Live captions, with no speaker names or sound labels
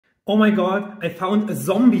Oh my god, I found a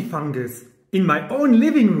zombie fungus in my own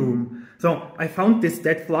living room. So I found this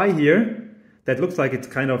dead fly here that looks like it's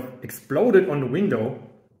kind of exploded on the window.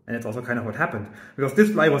 And that's also kind of what happened. Because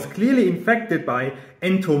this fly was clearly infected by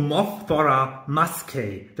Entomophthora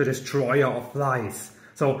muscae, the destroyer of flies.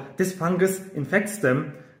 So this fungus infects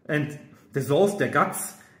them and dissolves their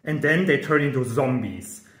guts, and then they turn into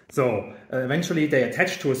zombies. So eventually they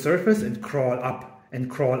attach to a surface and crawl up and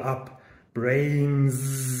crawl up.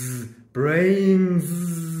 Brains, brains.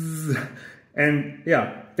 And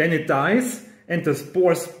yeah, then it dies and the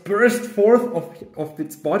spores burst forth of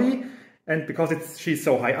its body. And because she's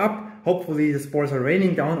so high up, hopefully the spores are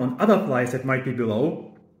raining down on other flies that might be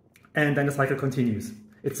below. And then the cycle continues.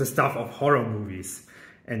 It's the stuff of horror movies.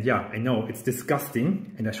 And yeah, I know it's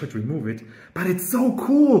disgusting and I should remove it, but it's so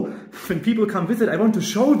cool. When people come visit, I want to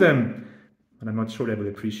show them. But I'm not sure they will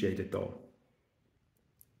appreciate it though.